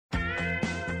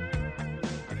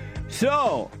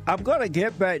So I'm going to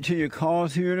get back to your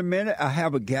calls here in a minute. I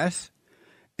have a guest,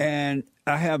 and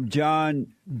I have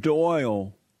John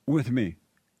Doyle with me.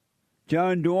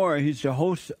 John Doyle, he's the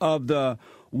host of the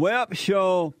web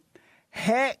show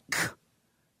Heck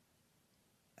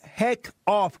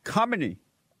Off Comedy.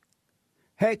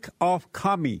 Heck Off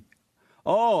Comedy.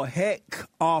 Oh, Heck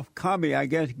Off Comedy. I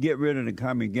guess get rid of the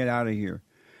comedy, get out of here.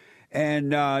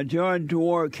 And John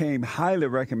Doyle came highly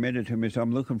recommended to me, so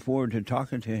I'm looking forward to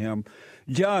talking to him.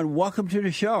 John, welcome to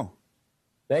the show.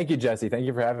 Thank you, Jesse. Thank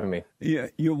you for having me. Yeah,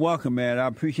 you're welcome, man. I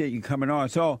appreciate you coming on.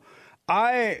 So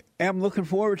I am looking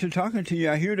forward to talking to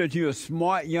you. I hear that you're a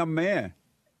smart young man.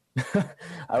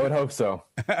 I would hope so.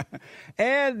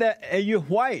 And you're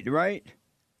white, right?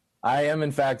 I am,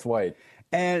 in fact, white.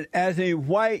 And as a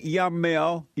white young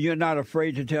male, you're not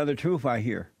afraid to tell the truth, I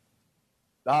hear.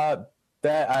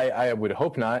 That I would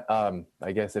hope not.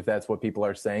 I guess if that's what people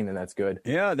are saying, then that's good.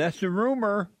 Yeah, that's the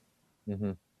rumor.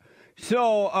 Mm-hmm.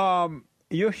 So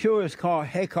your show is called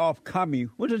Heck Off Comedy.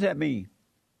 What does that mean?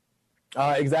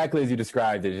 Exactly as you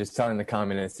described it, just telling the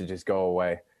communists to just go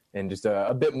away. And just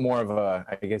a bit more of a,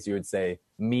 I guess you would say,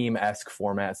 meme-esque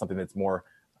format, something that's more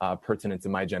pertinent to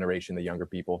my generation, the younger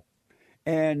people.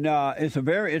 And it's a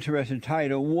very interesting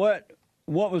title. What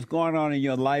was going on in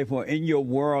your life or in your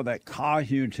world that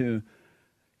caused you to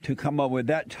come up with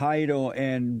that title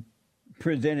and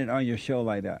present it on your show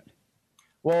like that?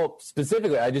 Well,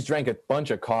 specifically, I just drank a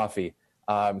bunch of coffee.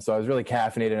 So I was really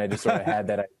caffeinated, and I just sort of had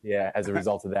that idea as a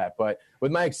result of that. But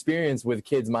with my experience with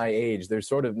kids my age, there's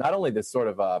sort of not only this sort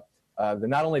of they're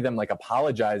not only them like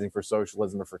apologizing for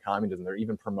socialism or for communism, they're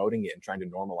even promoting it and trying to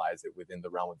normalize it within the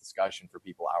realm of discussion for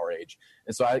people our age.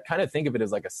 And so I kind of think of it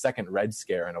as like a second Red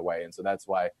Scare in a way. And so that's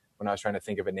why when I was trying to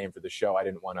think of a name for the show, I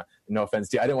didn't want to, no offense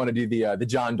to you, I didn't want to do the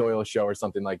John Doyle show or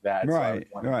something like that. Right,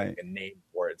 so I wanted to make a name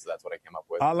for it. So that's what I came up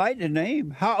with. I like the name.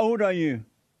 How old are you?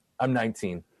 I'm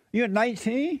 19. You're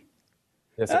 19?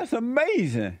 Yes, sir. That's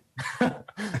amazing.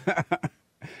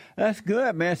 That's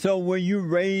good, man. So were you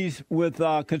raised with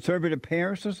conservative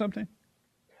parents or something?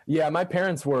 Yeah, my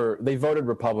parents they voted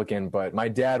Republican, but my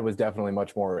dad was definitely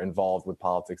much more involved with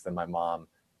politics than my mom.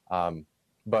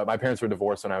 But my parents were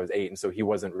divorced when I was 8, and so he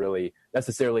wasn't really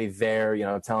necessarily there,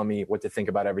 telling me what to think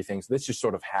about everything. So this just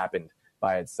sort of happened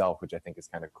by itself, which I think is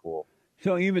kind of cool.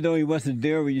 So even though he wasn't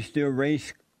there, were you still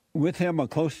raised with him or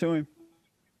close to him?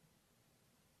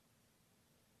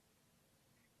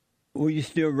 Were you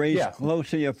still raised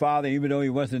close to your father even though he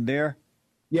wasn't there?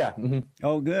 Yeah. Mm-hmm.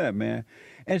 Oh, good, man.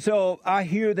 And so I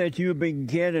hear that you've been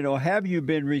getting, or have you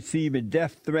been receiving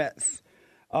death threats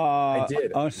I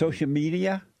did. On social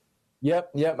media?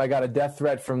 Yep. I got a death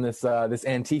threat from this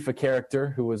Antifa character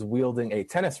who was wielding a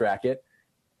tennis racket,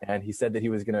 and he said that he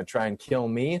was going to try and kill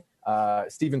me,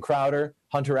 Steven Crowder,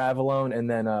 Hunter Avallone, and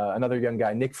then another young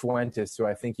guy, Nick Fuentes, who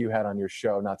I think you had on your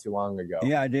show not too long ago.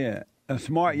 Yeah, I did. A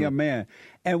smart young man.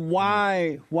 And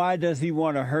why does he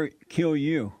want to kill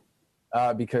you?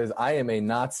 Because I am a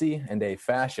Nazi and a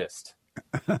fascist,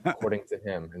 according to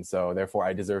him. And so, therefore,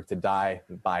 I deserve to die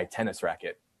by tennis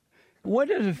racket. What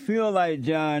does it feel like,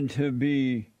 John, to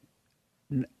be,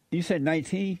 you said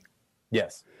 19?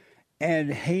 Yes.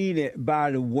 And hated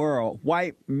by the world?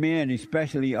 White men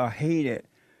especially are hated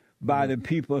by the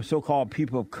people, so-called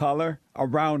people of color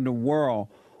around the world.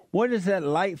 What is that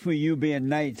like for you being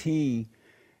 19,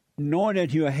 knowing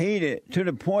that you're hated to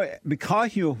the point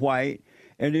because you're white,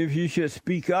 and if you should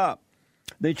speak up,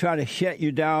 they try to shut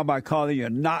you down by calling you a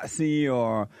Nazi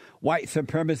or white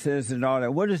supremacist and all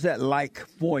that. What is that like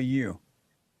for you?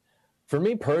 For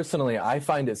me personally, I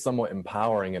find it somewhat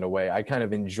empowering in a way. I kind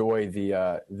of enjoy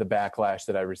the backlash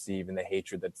that I receive and the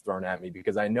hatred that's thrown at me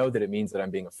because I know that it means that I'm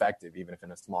being effective, even if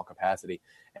in a small capacity.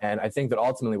 And I think that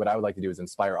ultimately what I would like to do is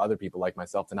inspire other people like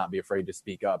myself to not be afraid to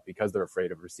speak up because they're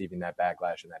afraid of receiving that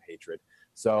backlash and that hatred.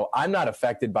 So I'm not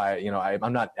affected by it.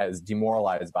 I'm not as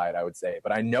demoralized by it, I would say.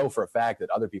 But I know for a fact that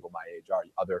other people my age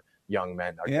other young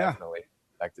men are definitely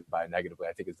affected by it negatively.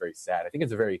 I think it's very sad. I think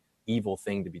it's a very evil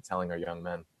thing to be telling our young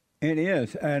men. It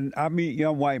is. And I meet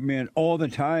young white men all the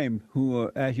time who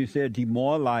are, as you said,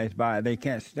 demoralized by it. They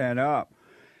can't stand up,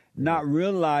 not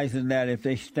realizing that if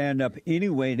they stand up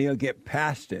anyway, they'll get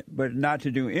past it. But not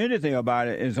to do anything about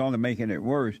it is only making it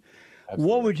worse. Absolutely.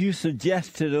 What would you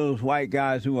suggest to those white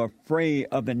guys who are afraid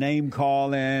of the name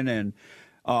calling and,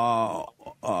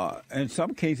 in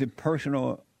some cases,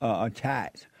 personal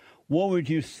attacks? What would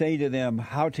you say to them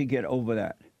how to get over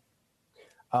that?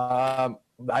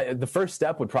 The first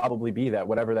step would probably be that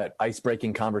whatever that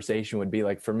ice-breaking conversation would be.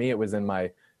 Like for me, it was in my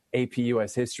AP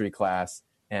US history class,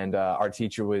 and our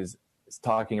teacher was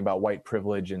talking about white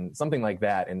privilege and something like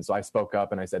that. And so I spoke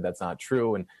up and I said, that's not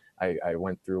true. And I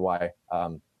went through why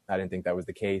I didn't think that was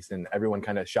the case. And everyone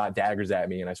kind of shot daggers at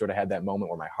me. And I sort of had that moment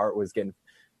where my heart was getting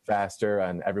faster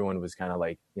and everyone was kind of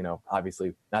like,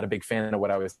 obviously not a big fan of what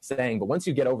I was saying. But once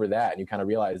you get over that and you kind of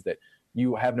realize that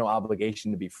you have no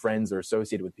obligation to be friends or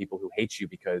associated with people who hate you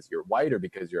because you're white or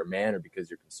because you're a man or because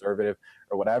you're conservative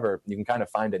or whatever, you can kind of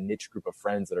find a niche group of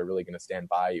friends that are really going to stand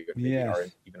by you if they are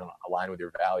even aligned with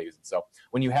your values. And so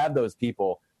when you have those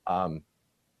people,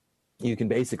 you can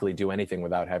basically do anything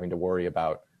without having to worry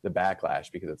about the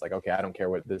backlash, because it's like, okay, I don't care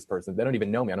what this person, they don't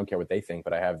even know me. I don't care what they think,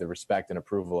 but I have the respect and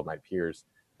approval of my peers.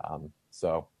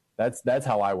 So that's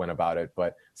how I went about it.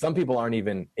 But some people aren't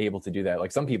even able to do that.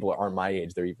 Like some people aren't my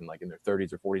age. They're even like in their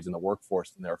 30s or 40s in the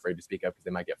workforce, and they're afraid to speak up because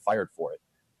they might get fired for it.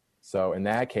 So in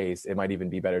that case, it might even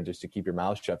be better just to keep your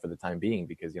mouth shut for the time being,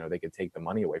 because, they could take the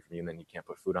money away from you and then you can't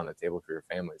put food on the table for your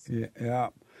families. Yeah.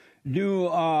 Do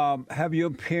have your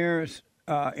parents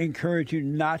encourage you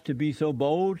not to be so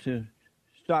bold, to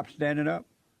stop standing up?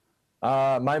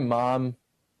 My mom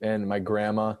and my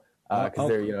grandma, because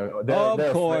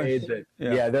they're afraid that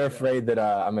they're afraid that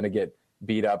I'm going to get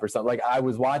beat up or something. Like I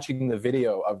was watching the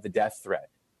video of the death threat,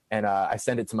 and I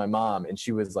sent it to my mom, and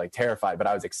she was like terrified, but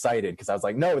I was excited because I was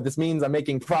like, no, this means I'm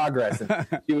making progress. And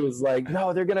she was like,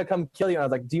 no, they're going to come kill you. And I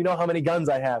was like, do you know how many guns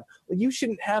I have? Well, you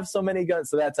shouldn't have so many guns.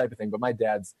 So that type of thing. But my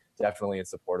dad's definitely in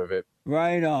support of it.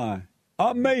 Right on.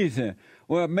 Amazing.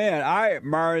 Well, man, I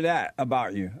admire that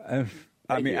about you.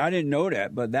 I didn't know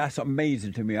that, but that's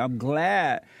amazing to me. I'm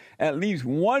glad at least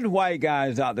one white guy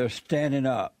is out there standing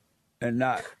up and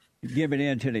not giving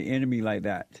in to the enemy like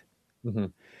that. Mm-hmm.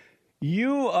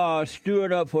 You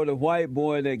stood up for the white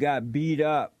boy that got beat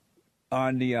up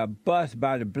on the bus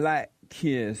by the black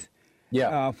kids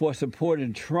for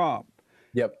supporting Trump.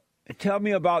 Yep. Tell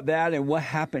me about that and what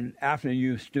happened after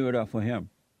you stood up for him.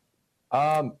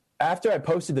 After I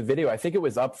posted the video, I think it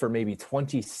was up for maybe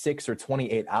 26 or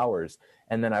 28 hours.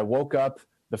 And then I woke up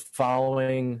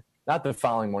not the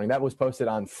following morning, that was posted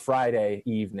on Friday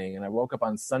evening. And I woke up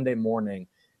on Sunday morning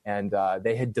and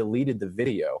they had deleted the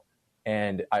video.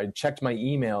 And I checked my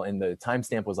email and the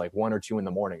timestamp was like 1 or 2 in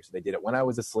the morning. So they did it when I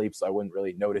was asleep, so I wouldn't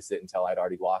really notice it until I'd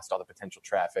already lost all the potential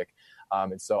traffic.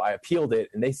 And so I appealed it,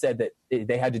 and they said that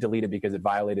they had to delete it because it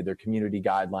violated their community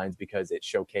guidelines, because it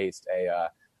showcased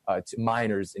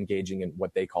minors engaging in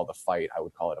what they call the fight. I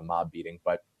would call it a mob beating.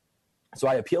 But so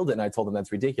I appealed it, and I told them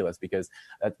that's ridiculous because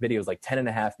that video is like 10 and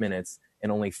a half minutes and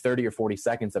only 30 or 40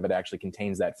 seconds of it actually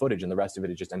contains that footage. And the rest of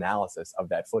it is just analysis of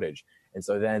that footage. And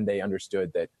so then they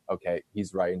understood that, okay,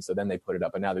 he's right. And so then they put it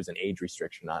up, and now there's an age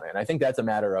restriction on it. And I think that's a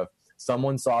matter of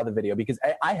someone saw the video, because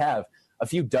I have a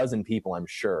few dozen people, I'm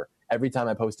sure, every time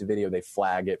I post a video, they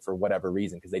flag it for whatever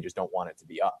reason because they just don't want it to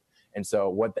be up. And so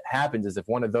what happens is if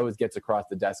one of those gets across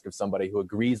the desk of somebody who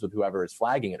agrees with whoever is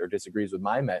flagging it or disagrees with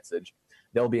my message,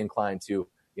 they'll be inclined to,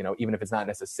 even if it's not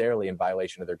necessarily in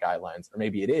violation of their guidelines, or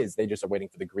maybe it is, they just are waiting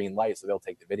for the green light, so they'll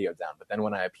take the video down. But then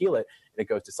when I appeal it, and it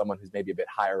goes to someone who's maybe a bit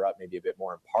higher up, maybe a bit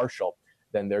more impartial,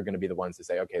 then they're going to be the ones to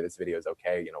say, okay, this video is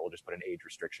okay. We'll just put an age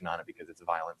restriction on it because it's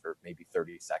violent for maybe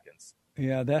 30 seconds.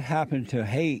 Yeah, that happened to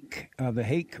Hake, the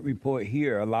Hake report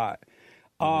here a lot.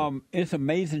 Mm-hmm. It's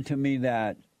amazing to me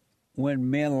that when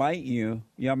men like you,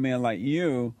 young men like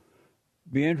you,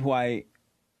 being white,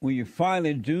 when you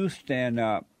finally do stand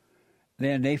up,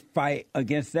 then they fight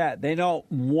against that. They don't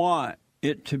want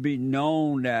it to be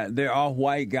known that there are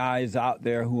white guys out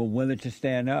there who are willing to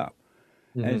stand up.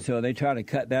 Mm-hmm. And so they try to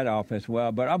cut that off as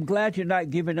well. But I'm glad you're not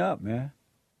giving up, man.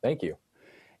 Thank you.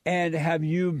 And have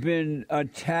you been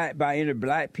attacked by any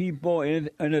black people? Any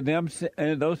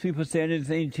of those people said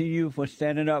anything to you for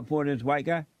standing up for this white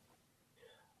guy?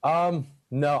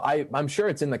 No, I'm sure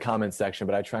it's in the comments section,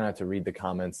 but I try not to read the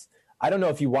comments. I don't know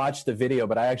if you watched the video,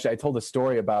 but I told a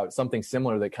story about something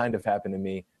similar that kind of happened to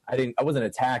me. I wasn't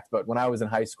attacked, but when I was in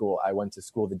high school, I went to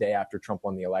school the day after Trump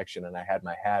won the election, and I had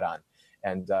my hat on.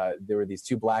 And there were these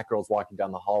 2 black girls walking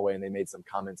down the hallway, and they made some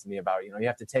comments to me about, you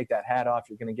have to take that hat off.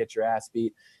 You're going to get your ass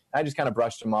beat. And I just kind of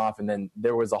brushed them off. And then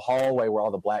there was a hallway where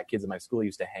all the black kids in my school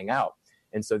used to hang out.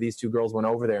 And so these 2 girls went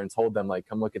over there and told them, like,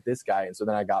 come look at this guy. And so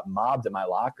then I got mobbed at my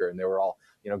locker, and they were all,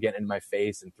 getting in my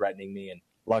face and threatening me. And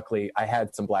luckily I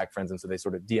had some black friends, and so they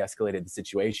sort of de-escalated the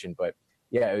situation. But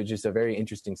yeah, it was just a very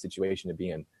interesting situation to be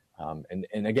in.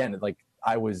 And again, like,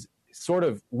 I was sort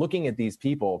of looking at these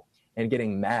people and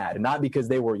getting mad, not because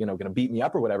they were, going to beat me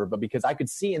up or whatever, but because I could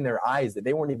see in their eyes that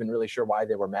they weren't even really sure why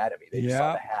they were mad at me. They just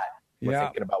saw the hat, were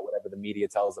thinking about whatever the media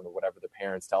tells them or whatever the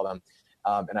parents tell them.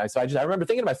 I remember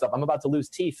thinking to myself, I'm about to lose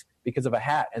teeth because of a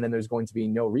hat, and then there's going to be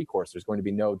no recourse. There's going to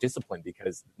be no discipline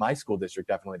because my school district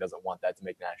definitely doesn't want that to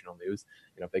make national news.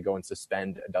 You know, if they go and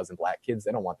suspend a dozen black kids,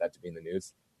 they don't want that to be in the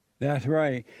news. That's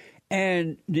right.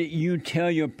 And did you tell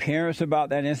your parents about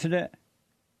that incident?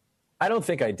 I don't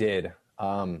think I did.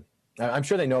 I'm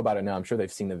sure they know about it now. I'm sure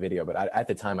they've seen the video, but at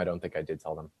the time, I don't think I did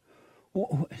tell them.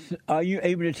 Are you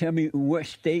able to tell me what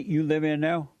state you live in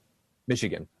now?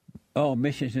 Michigan. Oh,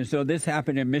 Michigan. So this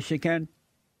happened in Michigan?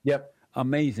 Yep.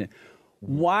 Amazing.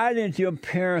 Why didn't your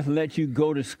parents let you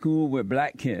go to school with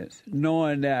black kids,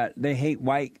 knowing that they hate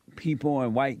white people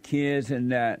and white kids,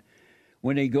 and that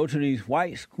when they go to these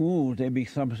white schools, they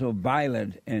become so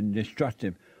violent and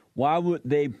destructive? Why would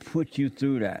they put you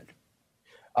through that?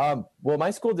 Well,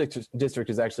 my school district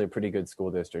is actually a pretty good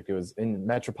school district. It was in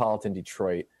metropolitan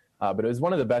Detroit, but it was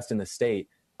one of the best in the state.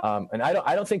 And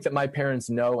I don't think that my parents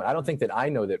know, and I don't think that I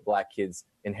know that black kids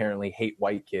inherently hate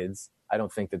white kids. I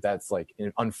don't think that that's like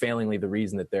unfailingly the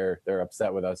reason that they're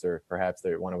upset with us, or perhaps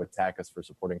they want to attack us for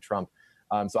supporting Trump.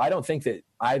 So I don't think that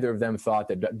either of them thought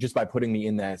that just by putting me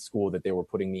in that school that they were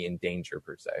putting me in danger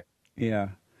per se. Yeah.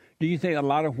 Do you think a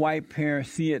lot of white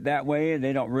parents see it that way and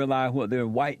they don't realize what their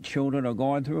white children are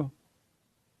going through?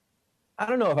 I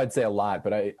don't know if I'd say a lot,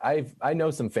 but I know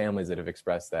some families that have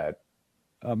expressed that.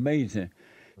 Amazing.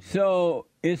 So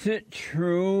is it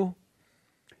true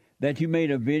that you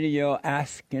made a video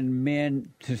asking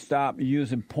men to stop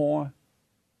using porn?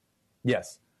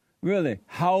 Yes. Really?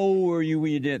 How old were you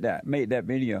when you made that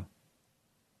video?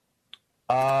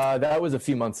 That was a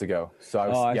few months ago. So I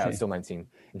was still 19.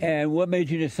 And what made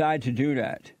you decide to do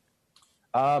that?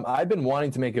 I've been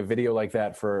wanting to make a video like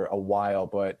that for a while,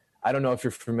 but I don't know if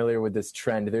you're familiar with this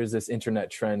trend. There's this internet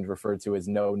trend referred to as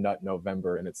No Nut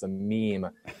November, and it's a meme.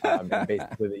 And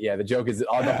basically, the joke is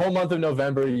the whole month of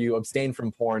November, you abstain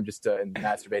from porn and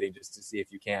masturbating just to see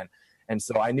if you can. And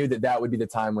so I knew that would be the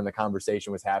time when the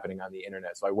conversation was happening on the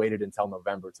internet. So I waited until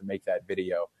November to make that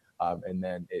video, and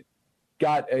then it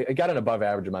got an above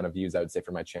average amount of views, I would say,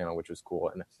 for my channel, which was cool.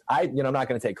 And I'm not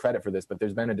going to take credit for this, but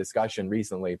there's been a discussion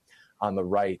recently on the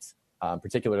right,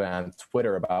 particularly on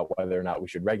Twitter, about whether or not we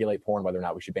should regulate porn, whether or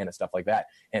not we should ban it, stuff like that.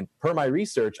 And per my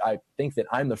research, I think that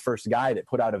I'm the first guy that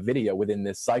put out a video within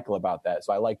this cycle about that.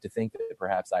 So I like to think that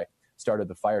perhaps I started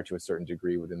the fire to a certain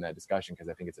degree within that discussion, because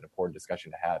I think it's an important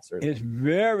discussion to have. Certainly. It's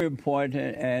very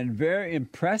important and very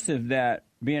impressive that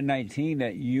being 19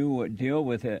 that you would deal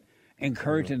with it,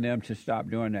 encouraging them to stop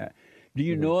doing that. Do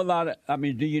you know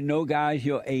do you know guys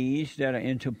your age that are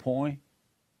into porn?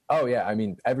 Oh yeah. I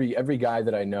mean, every guy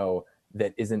that I know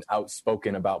that isn't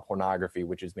outspoken about pornography,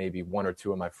 which is maybe one or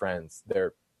two of my friends,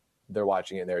 they're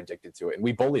watching it and they're addicted to it. And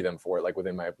we bully them for it, like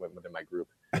within my group.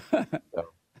 So,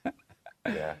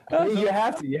 yeah. I mean, you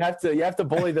have to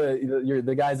bully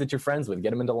the guys that you're friends with, get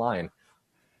them into line.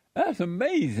 That's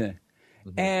amazing.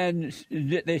 Mm-hmm. And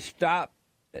did they stop?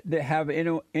 Have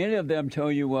any of them tell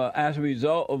you, well, as a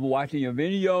result of watching your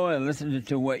video and listening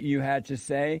to what you had to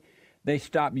say, they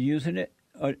stopped using it?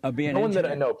 No one that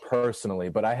I know personally,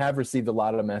 but I have received a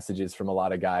lot of messages from a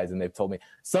lot of guys, and they've told me,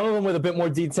 some of them with a bit more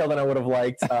detail than I would have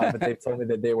liked, but they've told me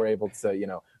that they were able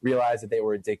to, realize that they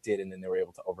were addicted, and then they were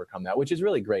able to overcome that, which is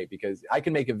really great, because I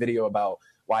can make a video about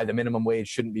why the minimum wage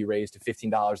shouldn't be raised to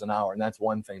 $15 an hour, and that's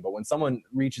one thing. But when someone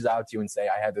reaches out to you and say,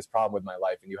 I had this problem with my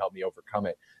life and you helped me overcome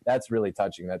it, that's really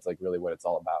touching. That's like really what it's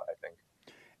all about, I think.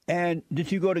 And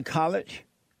did you go to college?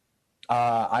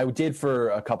 I did for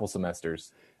a couple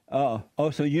semesters. Oh,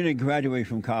 so you didn't graduate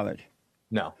from college?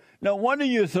 No. No wonder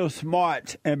you're so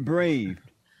smart and brave.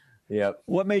 Yep.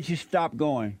 What made you stop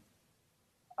going?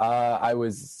 I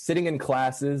was sitting in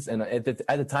classes, and at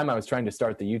the time I was trying to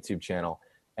start the YouTube channel,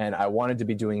 and I wanted to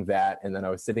be doing that. And then I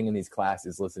was sitting in these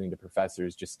classes listening to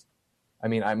professors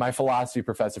my philosophy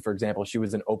professor, for example, she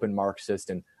was an open Marxist,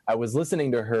 and I was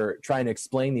listening to her trying to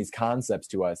explain these concepts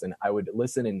to us, and I would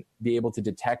listen and be able to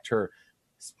detect her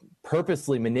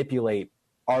purposely manipulate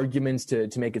arguments to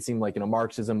make it seem like,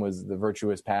 Marxism was the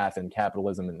virtuous path and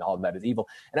capitalism and all of that is evil.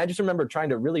 And I just remember trying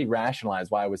to really rationalize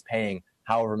why I was paying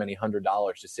however many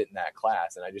 $100 to sit in that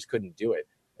class, and I just couldn't do it.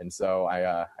 And so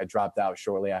I dropped out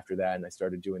shortly after that, and I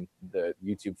started doing the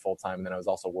YouTube full time, and then I was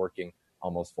also working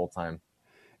almost full time.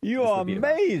 You are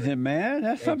amazing, man.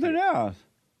 That's something else.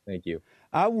 Thank you.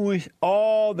 I wish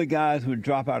all the guys would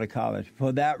drop out of college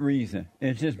for that reason.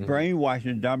 It's just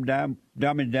brainwashing, dumbing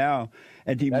down,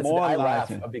 and demoralizing. I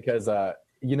laugh because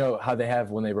you know how they have,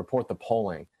 when they report the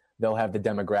polling, they'll have the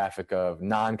demographic of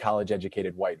non-college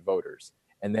educated white voters,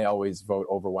 and they always vote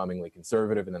overwhelmingly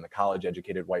conservative, and then the college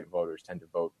educated white voters tend to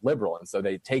vote liberal. And so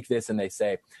they take this and they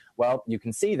say, well, you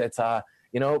can see that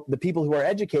the people who are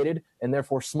educated and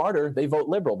therefore smarter, they vote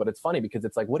liberal. But it's funny because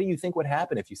it's like, what do you think would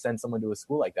happen if you send someone to a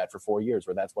school like that for 4 years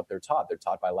where that's what they're taught? They're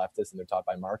taught by leftists and they're taught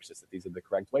by Marxists that these are the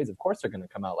correct ways. Of course they're going to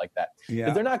come out like that.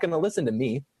 Because they're not going to listen to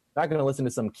me. Not going to listen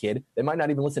to some kid. They might not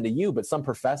even listen to you, but some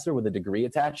professor with a degree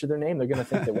attached to their name, they're going to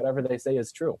think that whatever they say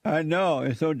is true. I know.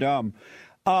 It's so dumb.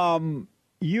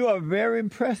 You are very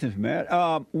impressive, man.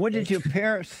 What did your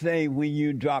parents say when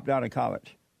you dropped out of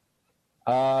college?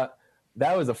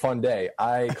 That was a fun day.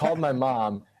 I called my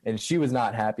mom, and she was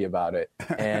not happy about it.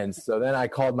 And so then I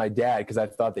called my dad because I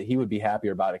thought that he would be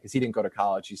happier about it because he didn't go to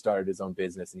college. He started his own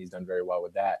business, and he's done very well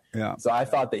with that. Yeah. So I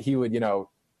thought that he would,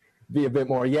 be a bit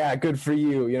more, good for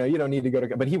you. You don't need to go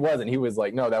to, but he wasn't. He was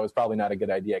like, no, that was probably not a good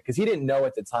idea. Because he didn't know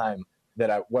at the time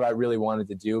that what I really wanted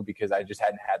to do because I just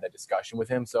hadn't had that discussion with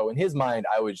him. So in his mind,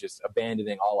 I was just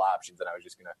abandoning all options and I was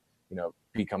just going to,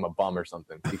 become a bum or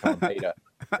something, become a beta.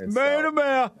 Beta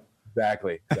male.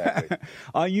 Exactly.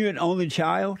 Are you an only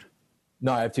child?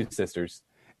 No, I have two sisters.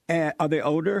 And are they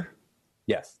older?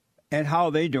 Yes. And how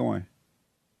are they doing?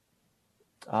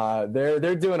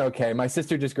 They're doing okay. My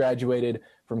sister just graduated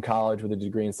from college with a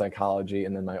degree in psychology,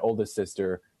 and then my oldest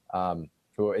sister,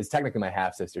 who is technically my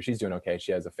half sister, she's doing okay.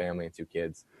 She has a family and two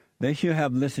kids. They should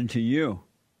have listened to you.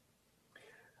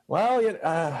 Well,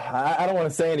 I don't want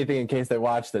to say anything in case they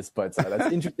watch this, but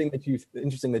that's interesting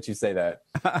that you say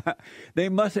that. They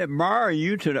must admire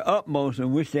you to the utmost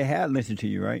and wish they had listened to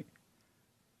you, right?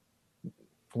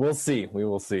 We'll see. We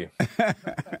will see.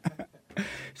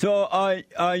 So,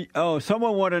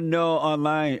 someone want to know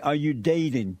online, are you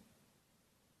dating?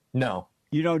 No.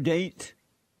 You don't date?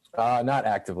 Not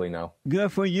actively, no.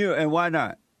 Good for you. And why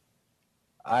not?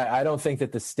 I don't think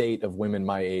that the state of women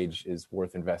my age is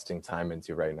worth investing time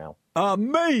into right now.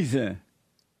 Amazing.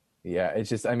 Yeah, it's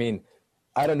just, I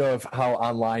don't know how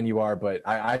online you are, but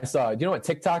I saw, do you know what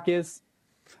TikTok is?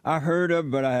 I heard of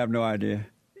it, but I have no idea.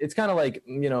 It's kind of like,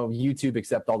 YouTube,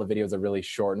 except all the videos are really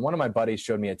short. And one of my buddies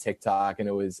showed me a TikTok, and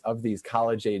it was of these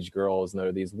college-age girls, and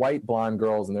they're these white blonde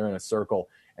girls, and they're in a circle.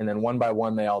 And then one by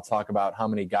one, they all talk about how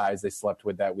many guys they slept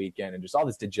with that weekend and just all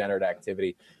this degenerate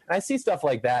activity. And I see stuff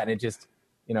like that, and it just,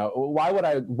 why would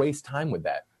I waste time with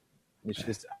that? It's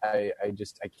just, I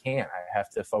can't. I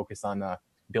have to focus on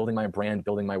building my brand,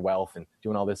 building my wealth, and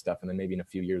doing all this stuff. And then maybe in a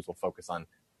few years, we'll focus on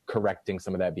correcting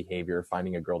some of that behavior,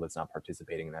 finding a girl that's not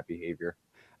participating in that behavior.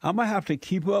 I'm going to have to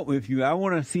keep up with you. I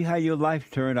want to see how your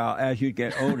life turned out as you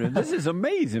get older. This is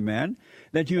amazing, man,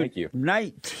 that you're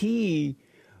 19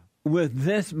 with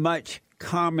this much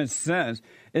common sense.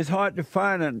 It's hard to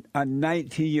find a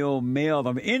 19-year-old male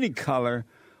of any color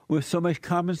with so much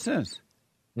common sense.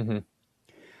 Mm-hmm.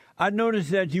 I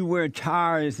noticed that you wear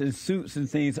ties and suits and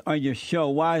things on your show.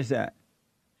 Why is that?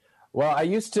 Well,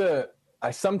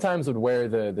 I sometimes would wear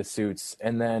the suits,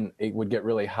 and then it would get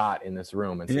really hot in this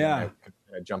room. And so I could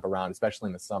kind of jump around, especially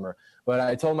in the summer. But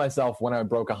I told myself when I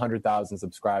broke 100,000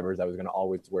 subscribers, I was going to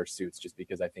always wear suits just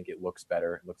because I think it looks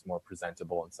better. It looks more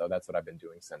presentable. And so that's what I've been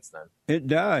doing since then. It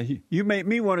does. You make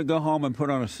me want to go home and put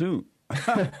on a suit.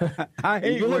 I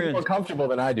hate you look more comfortable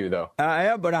than I do, though. I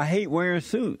am, but I hate wearing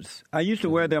suits. I used to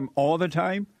wear them all the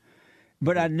time.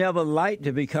 But I never liked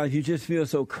it because you just feel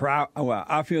so crowded. Well,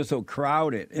 I feel so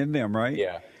crowded in them, right?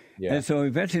 Yeah. And so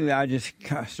eventually I just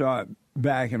start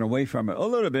backing away from it a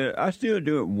little bit. I still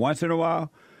do it once in a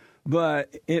while,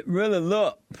 but it really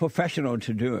looked professional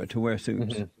to do it, to wear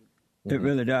suits. Mm-hmm. It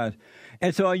really does.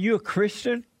 And so are you a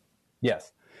Christian?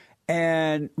 Yes.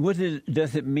 And what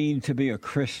does it mean to be a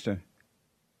Christian?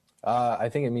 I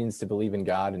think it means to believe in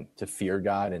God and to fear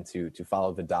God and to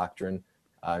follow the doctrine.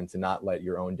 And to not let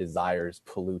your own desires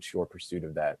pollute your pursuit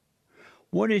of that.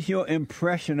 What is your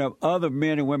impression of other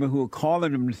men and women who are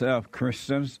calling themselves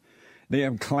Christians? They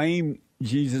have claimed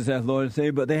Jesus as Lord and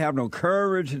Savior, but they have no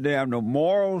courage. They have no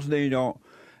morals. They don't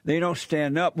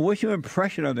stand up. What's your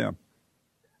impression of them?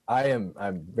 I'm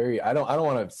very. I don't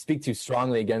want to speak too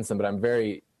strongly against them, but I'm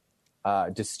very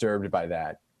disturbed by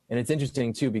that. And it's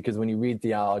interesting, too, because when you read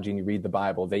theology and you read the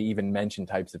Bible, they even mention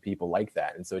types of people like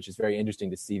that. And so it's just very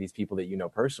interesting to see these people that you know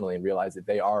personally and realize that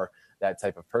they are that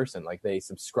type of person. Like they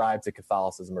subscribe to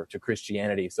Catholicism or to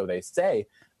Christianity, so they say,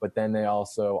 but then they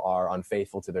also are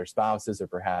unfaithful to their spouses, or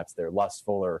perhaps they're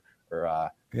lustful or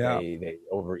they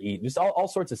overeat, just all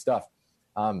sorts of stuff.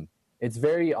 It's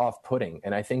very off-putting,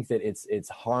 and I think that it's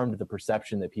harmed the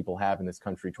perception that people have in this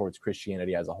country towards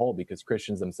Christianity as a whole, because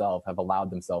Christians themselves have allowed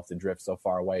themselves to drift so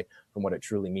far away from what it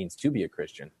truly means to be a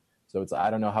Christian. So I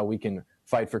don't know how we can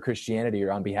fight for Christianity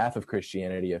or on behalf of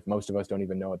Christianity if most of us don't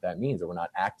even know what that means or we're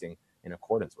not acting in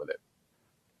accordance with it.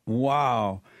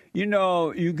 Wow. You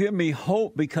know, you give me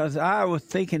hope because I was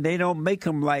thinking they don't make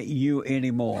them like you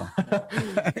anymore.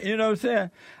 You know what I'm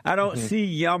saying? I don't see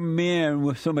young men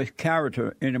with so much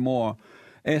character anymore.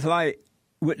 It's like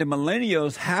with the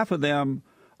millennials, half of them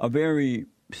are very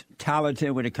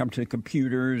talented when it comes to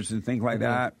computers and things like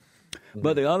that.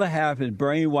 But the other half is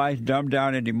brainwashed, dumbed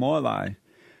down, and demoralized.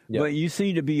 Yep. But you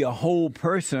seem to be a whole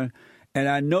person, and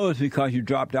I know it's because you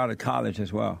dropped out of college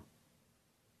as well.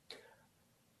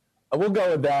 We'll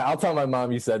go with that. I'll tell my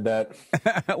mom you said that.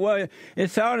 Well, it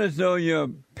sounded as though your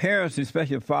parents,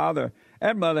 especially your father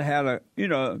and mother, had a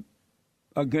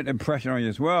good impression on you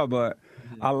as well. But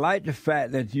I like the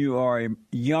fact that you are a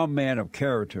young man of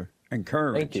character and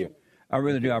courage. Thank you. I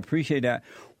really do. I appreciate that.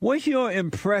 What's your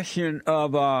impression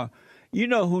of, you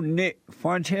know who Nick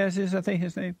Fuentes is, I think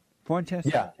his name? Fuentes?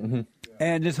 Yeah.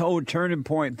 And this whole Turning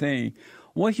Point thing.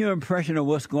 What's your impression of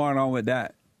what's going on with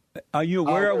that? Are you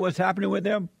aware of what's happening with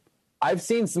them? I've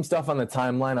seen some stuff on the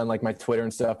timeline on like my Twitter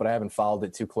and stuff, but I haven't followed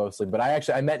it too closely. But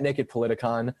I met Nick at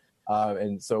Politicon,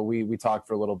 and so we talked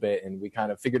for a little bit, and we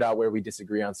kind of figured out where we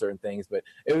disagree on certain things. But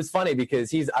it was funny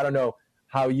because I don't know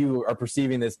how you are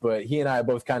perceiving this, but he and I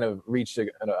both kind of reached a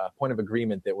point of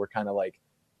agreement that we're kind of like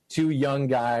two young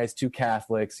guys, two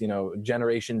Catholics, you know,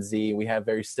 Generation Z. We have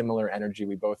very similar energy.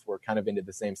 We both were kind of into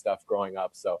the same stuff growing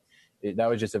up. So that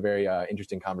was just a very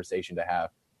interesting conversation to have.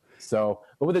 So,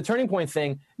 but with the Turning Point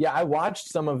thing, yeah, I watched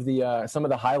some of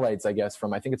the highlights, I guess,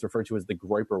 from, I think it's referred to as the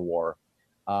Groyper War.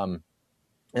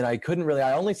 And I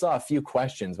only saw a few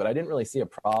questions, but I didn't really see a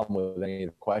problem with any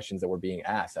of the questions that were being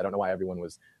asked. I don't know why everyone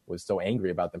was so angry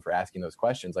about them for asking those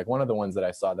questions. Like one of the ones that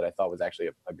I saw that I thought was actually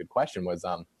a good question was,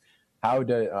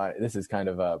 this is kind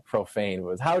of profane,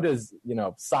 was how does, you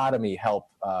know, sodomy help,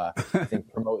 I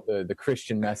think, promote the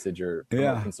Christian message or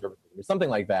promote conservatism or something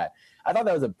like that. I thought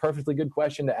that was a perfectly good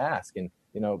question to ask. And,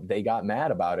 you know, they got mad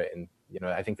about it. And, you know,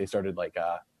 I think they started like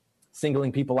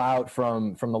singling people out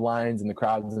from the lines and the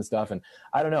crowds and stuff. And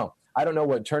I don't know. I don't know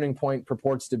what Turning Point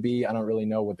purports to be. I don't really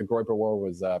know what the Groyper War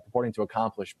was purporting to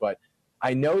accomplish. But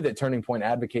I know that Turning Point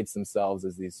advocates themselves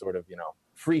as these sort of, you know,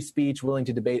 free speech, willing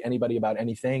to debate anybody about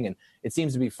anything. And it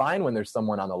seems to be fine when there's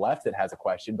someone on the left that has a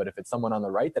question. But if it's someone on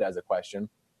the right that has a question,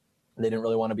 they didn't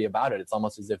really want to be about it. It's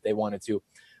almost as if they wanted to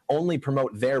only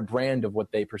promote their brand of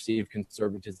what they perceive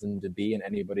conservatism to be, and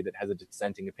anybody that has a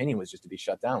dissenting opinion was just to be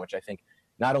shut down, which I think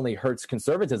not only hurts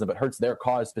conservatism, but hurts their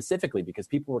cause specifically, because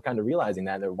people were kind of realizing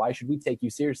that why should we take you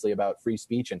seriously about free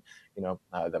speech and, you know,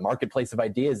 the marketplace of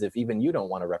ideas if even you don't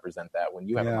want to represent that when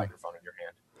you have a microphone in your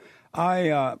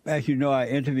hand. As you know, I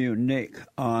interviewed Nick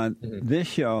on this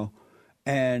show,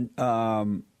 and I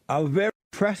was very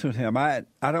impressed with him. I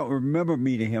don't remember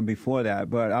meeting him before that,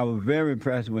 but I was very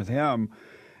impressed with him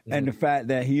and the fact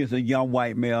that he is a young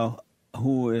white male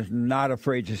who is not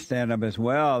afraid to stand up as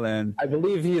well. And I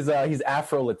believe he's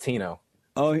Afro-Latino.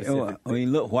 Oh, he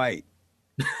looked white.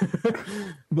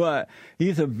 But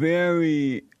he's a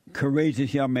very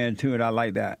courageous young man, too, and I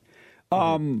like that.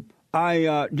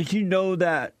 Did you know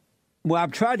that? Well,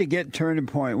 I've tried to get Turning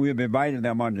Point. We've invited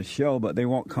them on the show, but they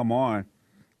won't come on.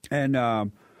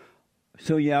 And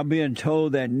so, yeah, I'm being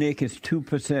told that Nick is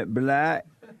 2% black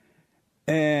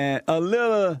and a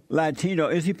little Latino.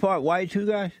 Is he part white, too,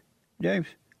 guys? James?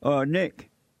 Or Nick?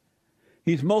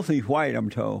 He's mostly white, I'm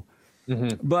told.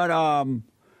 But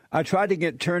I tried to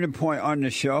get Turning Point on the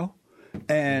show,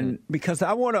 and because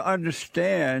I want to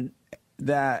understand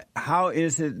that how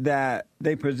is it that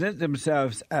they present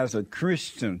themselves as a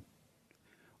Christian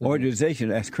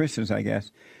organization, as Christians, I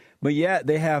guess, but yet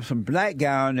they have some black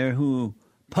guy on there who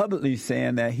publicly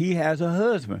saying that he has a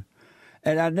husband.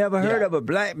 And I never heard of a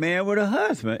black man with a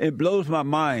husband. It blows my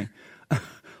mind.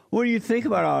 What do you think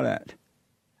about all that?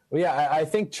 Well, yeah, I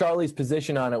think Charlie's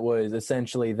position on it was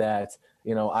essentially that,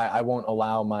 you know, I won't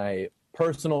allow my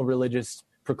personal religious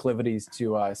proclivities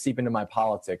to seep into my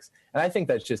politics. And I think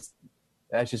that's just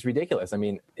ridiculous. I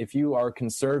mean, if you are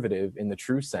conservative in the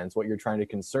true sense, what you're trying to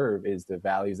conserve is the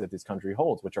values that this country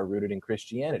holds, which are rooted in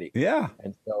Christianity. Yeah.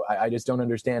 And so I just don't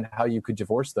understand how you could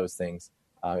divorce those things.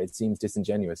 It seems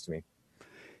disingenuous to me.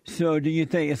 So do you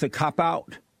think it's a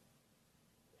cop-out?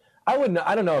 I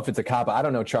don't know if it's a cop-out. I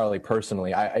don't know Charlie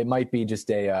personally. It might be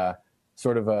just a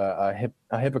sort of a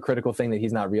hypocritical thing that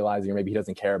he's not realizing, or maybe he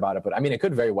doesn't care about it. But, I mean, it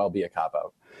could very well be a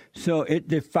cop-out. So it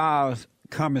defiles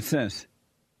common sense.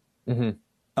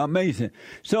 Amazing.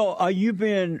 So are you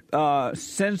being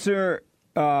censored,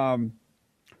 what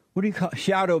do you call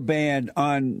shadow banned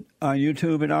on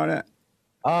YouTube and all that?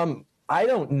 I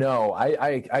don't know.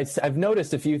 I've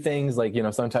noticed a few things, like, you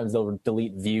know, sometimes they'll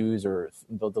delete views or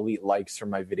they'll delete likes from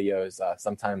my videos.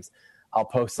 Sometimes I'll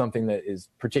post something that is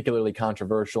particularly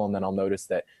controversial, and then I'll notice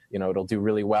that, it'll do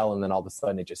really well, and then all of a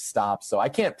sudden it just stops. So I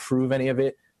can't prove any of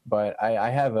it, but I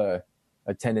have a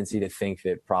tendency to think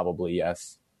that probably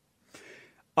yes.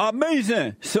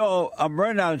 Amazing. So I'm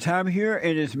running out of time here.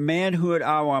 It is Manhood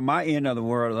Hour on my end of the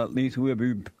world. At least we'll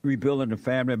be rebuilding the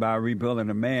family by rebuilding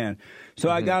the man. So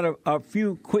I got a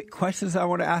few quick questions I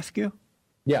want to ask you.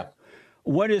 Yeah.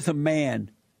 What is a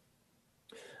man?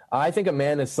 I think a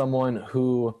man is someone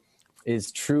who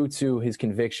is true to his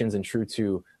convictions and true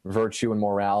to virtue and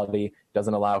morality,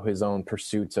 doesn't allow his own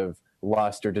pursuits of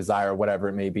lust or desire, whatever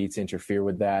it may be, to interfere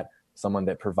with that. Someone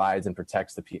that provides and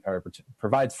protects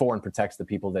provides for and protects the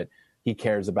people that he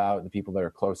cares about, the people that are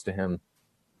close to him.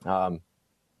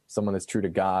 Someone that's true to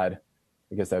God.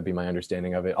 I guess that would be my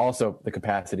understanding of it. Also, the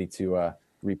capacity to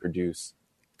reproduce.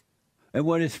 And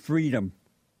what is freedom?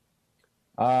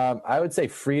 I would say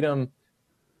freedom.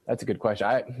 That's a good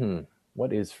question.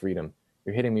 What is freedom?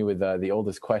 You're hitting me with the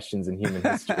oldest questions in human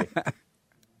history.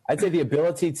 I'd say the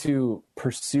ability to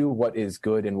pursue what is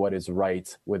good and what is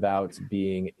right without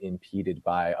being impeded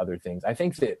by other things. I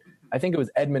think it was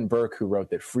Edmund Burke who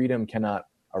wrote that freedom cannot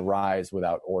arise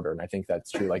without order. And I think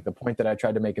that's true. Like the point that I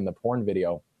tried to make in the porn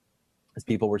video is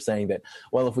people were saying that,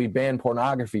 well, if we ban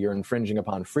pornography, you're infringing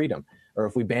upon freedom. Or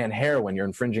if we ban heroin, you're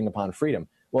infringing upon freedom.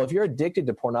 Well, if you're addicted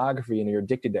to pornography and you're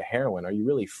addicted to heroin, are you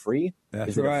really free?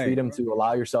 That's is it right. a freedom to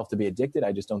allow yourself to be addicted?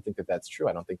 I just don't think that that's true.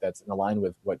 I don't think that's in line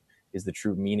with what is the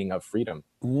true meaning of freedom.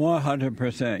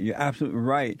 100%. You're absolutely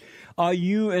right. Are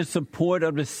you in support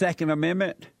of the Second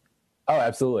Amendment? Oh,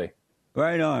 absolutely.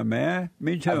 Right on, man.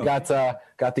 Me too. I've got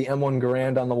the M1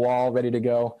 Garand on the wall ready to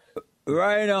go.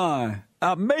 Right on.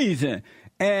 Amazing.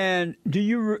 And do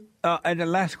you? And the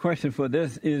last question for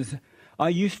this is: are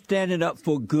you standing up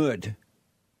for good?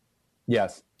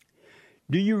 Yes.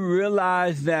 Do you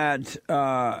realize that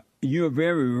you're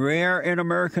very rare in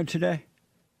America today?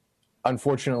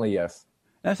 Unfortunately, yes.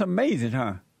 That's amazing,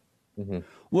 huh? Mm-hmm.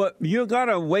 Well, you got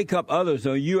to wake up others,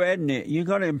 though. You admit it. You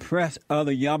got to impress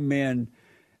other young men,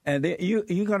 and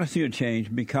you're going to see a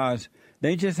change because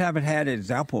they just haven't had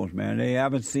examples, man. They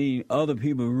haven't seen other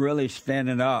people really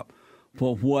standing up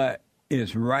for what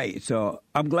is right. So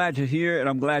I'm glad to hear it.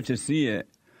 I'm glad to see it.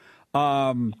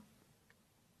 One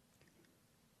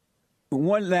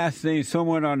last thing,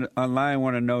 someone online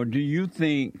want to know, do you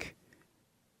think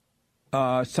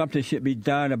something should be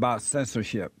done about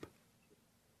censorship?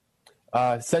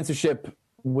 Censorship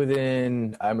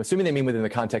within, I'm assuming they mean within the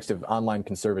context of online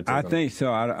conservatism. I think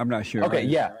so. I'm not sure. Okay,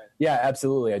 right? Yeah,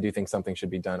 absolutely. I do think something should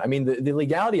be done. I mean, the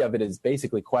legality of it is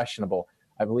basically questionable.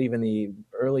 I believe in the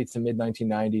early to mid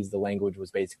 1990s, the language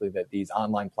was basically that these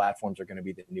online platforms are going to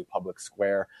be the new public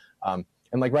square.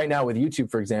 And like right now with YouTube,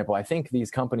 for example, I think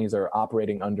these companies are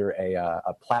operating under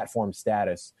a platform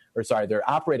status, or sorry, they're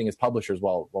operating as publishers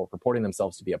while purporting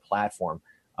themselves to be a platform.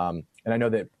 And I know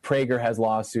that Prager has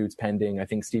lawsuits pending. I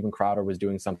think Steven Crowder was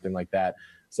doing something like that.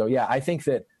 So yeah, I think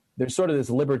that there's sort of this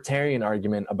libertarian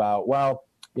argument about, well,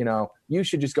 you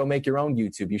should just go make your own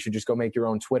YouTube. You should just go make your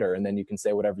own Twitter, and then you can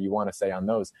say whatever you want to say on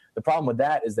those. The problem with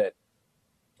that is that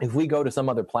if we go to some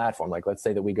other platform, like let's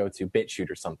say that we go to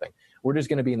BitChute or something, we're just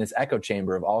going to be in this echo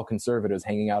chamber of all conservatives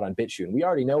hanging out on BitChute. And we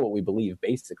already know what we believe,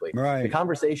 basically. Right. The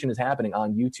conversation is happening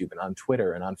on YouTube and on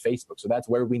Twitter and on Facebook. So that's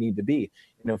where we need to be.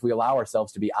 If we allow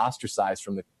ourselves to be ostracized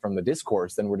from the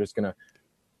discourse, then we're just going to,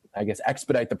 I guess,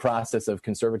 expedite the process of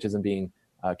conservatism being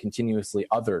continuously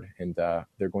othered. And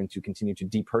they're going to continue to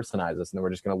depersonalize us, and then we're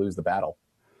just going to lose the battle.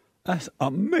 That's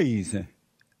amazing.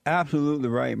 Absolutely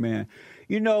right, man.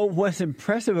 What's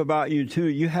impressive about you, too,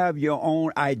 you have your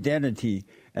own identity,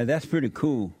 and that's pretty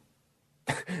cool.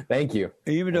 Thank you.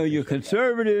 Even though you're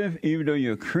conservative, even though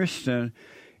you're Christian,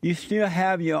 you still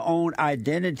have your own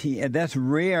identity, and that's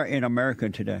rare in America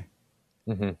today.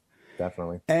 Mm-hmm.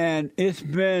 Definitely. And it's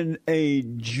been a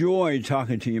joy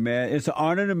talking to you, man. It's an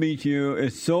honor to meet you.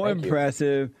 It's so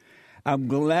impressive. I'm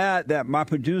glad that my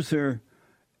producer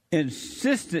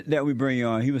insisted that we bring you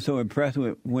on. He was so impressed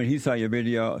when he saw your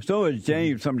video. So was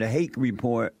James from the Hake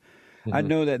Report. Mm-hmm. I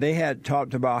know that they had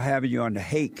talked about having you on the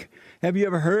Hake. Have you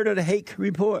ever heard of the Hake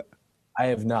Report? I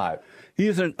have not.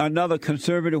 He's another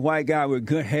conservative white guy with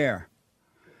good hair.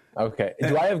 Okay.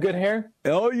 Do I have good hair?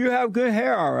 Oh, you have good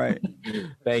hair, all right.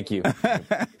 Thank you.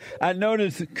 I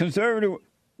noticed conservative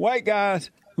white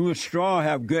guys who are strong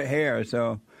have good hair,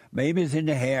 so maybe it's in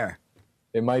the hair.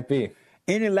 It might be.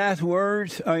 Any last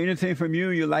words or anything from you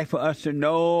you'd like for us to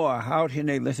know, or how can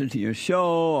they listen to your show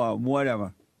or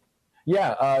whatever?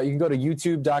 Yeah, you can go to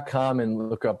youtube.com and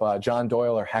look up John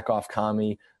Doyle or Heck Off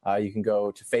Commie. You can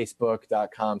go to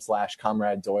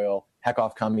facebook.com/Comrade Doyle.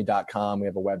 heckoffcomedy.com. We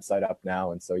have a website up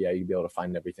now. And so, yeah, you'll be able to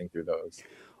find everything through those.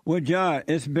 Well, John,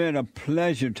 it's been a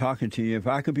pleasure talking to you. If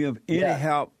I could be of any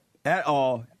help at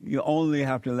all, you only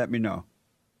have to let me know.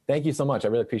 Thank you so much. I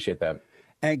really appreciate that.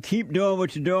 And keep doing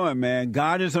what you're doing, man.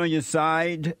 God is on your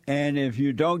side. And if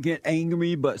you don't get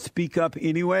angry but speak up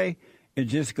anyway,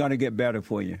 it's just going to get better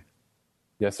for you.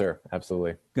 Yes, sir.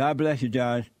 Absolutely. God bless you,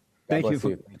 John.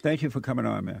 Thank you for coming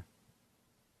on, man.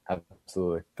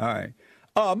 Absolutely. All right.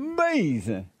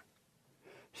 Amazing.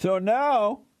 So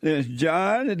now there's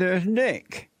John and there's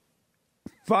Nick.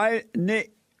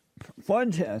 Nick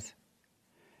Fuentes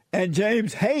and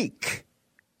James Hake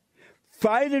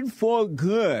fighting for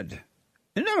good.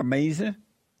 Isn't that amazing?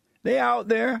 They out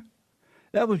there.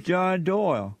 That was John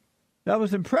Doyle. That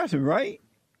was impressive, right?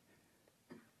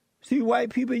 See, white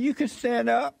people, you can stand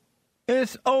up.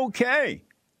 It's okay.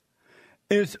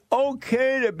 It's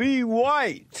okay to be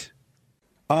white.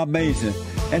 Amazing.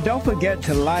 And don't forget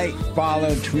to like,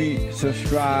 follow, tweet,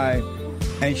 subscribe,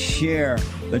 and share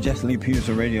the Jesse Lee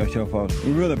Peterson radio show, folks.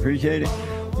 We really appreciate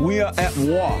it. We are at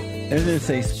war. It is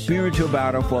a spiritual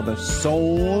battle for the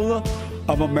soul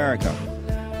of America.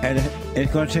 And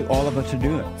it's going to take all of us to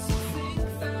do it.